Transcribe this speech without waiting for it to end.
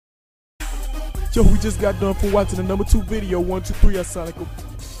Yo, we just got done from watching the number 2 video, 1, 2, 3 at Sonic.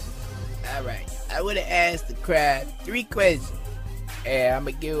 Alright, I would have asked the crowd 3 questions, and I'm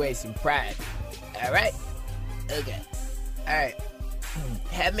gonna give away some prize. Alright? Okay. Alright.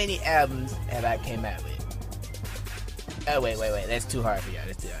 How many albums have I came out with? Oh, wait. That's too hard for y'all.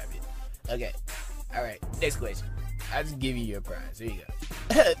 Okay. Alright, next question. I'll just give you your prize. Here you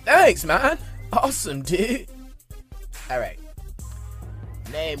go. Thanks, man. Awesome, dude. Alright.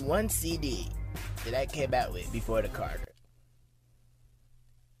 Name 1 CD that I came out with before the Carter.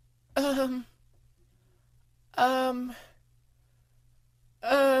 Alright,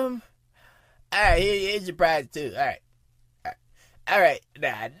 here's your prize too. Alright,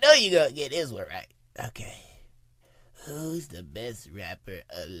 now I know you're gonna get this one right. Okay. Who's the best rapper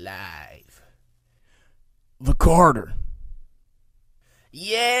alive? The Carter.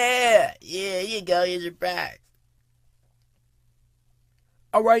 Yeah, here you go, here's your prize.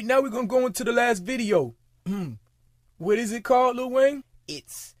 Alright, now we're gonna go into the last video. What is it called, Lil Wayne?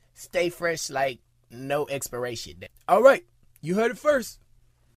 It's Stay Fresh Like No Expiration Date. Alright, you heard it first.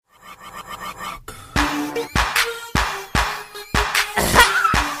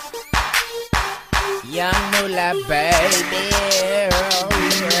 Young Moolah, baby.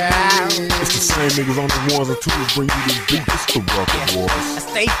 It's the same niggas on the ones and twos bring you this beat. It's the Rocket Wars. I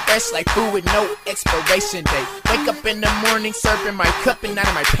stay fresh like food with no expiration date. Wake up in the morning serving my cup and out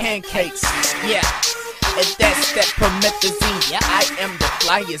of my pancakes. Yeah, and that's that promethazine. Yeah, I am the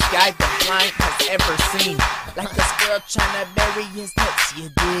flyest guy the blind has ever seen. Like a squirrel tryna bury his nuts, you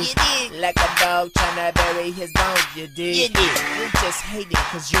did. Like a dog tryna bury his bones, you did. You just hate it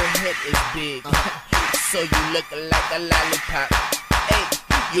cause your head is big. So you look like a lollipop. Hey,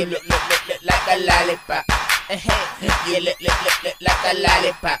 you look like a lollipop. Hey, you look like a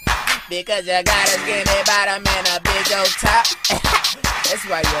lollipop. Because you got a skinny bottom and a big old top. That's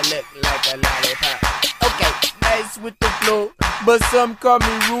why you look like a lollipop. Okay, nice with the flow, but some call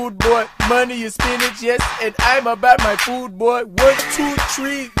me rude boy. Money is spinach, yes, and I'm about my food, boy. 1, 2,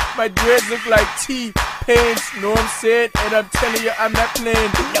 3, my dreads look like T-Pains. Know what I'm saying? And I'm telling you, I'm not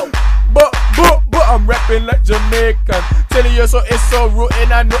playing. No. But I'm rapping like Jamaican. Telling you so it's so rude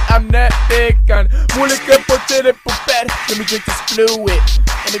and I know I'm not faking. Mulika potato pupet. Let me drink this fluid.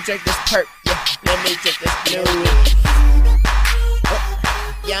 Let me drink this perk. Yeah, let me drink this fluid.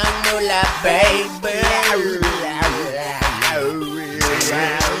 Young Moolah, baby.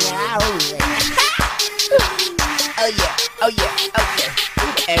 Oh yeah.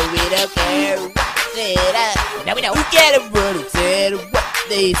 And we don't care what it up. Now we know who get a run to what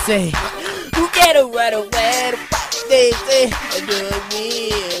they say. Who get a run away to what they say. And do we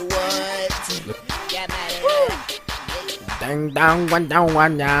want Dang dang one down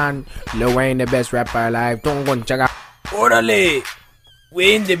one down. Lil Wayne the best rapper alive. Don't want check out. Orderly.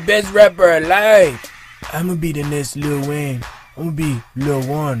 Wayne the best rapper alive. I'ma be the next Lil Wayne. I'ma be Lil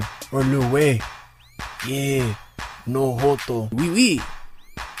One or Lil Way. Yeah. No hoto. Oui.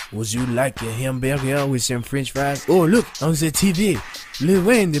 Would you like a hamburger with some french fries? Oh look, on the TV. Lil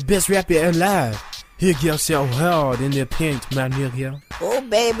Wayne the best rapper alive. He gets so hard in the paint, man. Here. Oh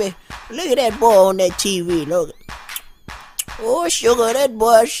baby, look at that boy on that TV. Look. Oh sugar, that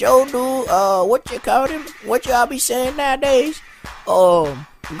boy sure do. What you call him? What y'all be saying nowadays? Go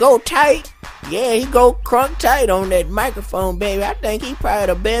tight. Yeah, he go crunk tight on that microphone, baby. I think he probably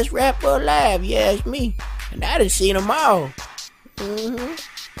the best rapper alive. Yeah, it's me. And I done seen them all.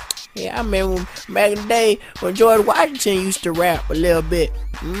 Yeah, I remember back in the day when George Washington used to rap a little bit.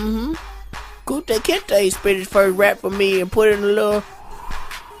 Kute Kente spit his first rap for me and put it in a little...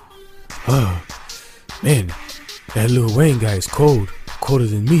 Oh, man, that Lil Wayne guy is cold. Colder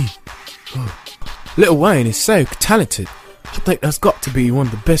than me. Oh. Lil Wayne is so talented. I think that's got to be one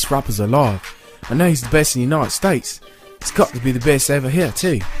of the best rappers alive. I know he's the best in the United States. He's got to be the best ever here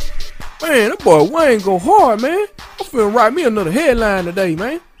too. Man, that boy Wayne go hard, man. I'm finna write me another headline today,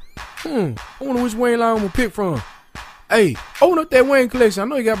 man. I wonder which Wayne line I'm gonna pick from. Hey, open up that Wayne collection. I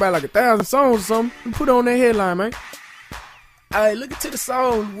know you got about like 1,000 songs or something. And put it on that headline, man. Hey, look into the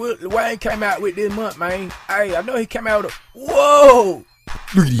song Wayne came out with this month, man. Hey, I know he came out with whoa!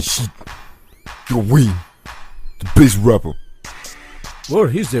 Look at this shit. Yo, Wayne, the best rapper. Well,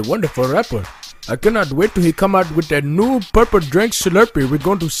 he's a wonderful rapper. I cannot wait till he come out with that new purple drink Slurpee we're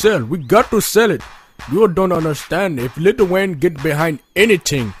going to sell. We got to sell it. You don't understand. If Lil Wayne get behind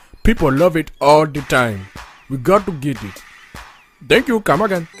anything, people love it all the time. We got to get it. Thank you. Come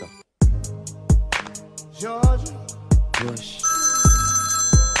again. Georgia Bush.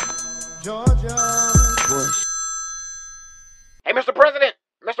 Georgia Bush. Hey, Mr. President,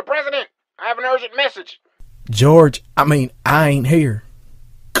 I have an urgent message. George, I ain't here.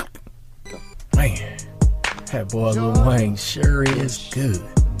 Man, that boy Lil Wayne sure is good.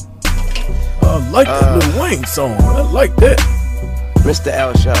 I like that Lil Wayne song. I like that. Mr.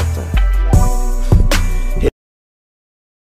 Al Sharpton.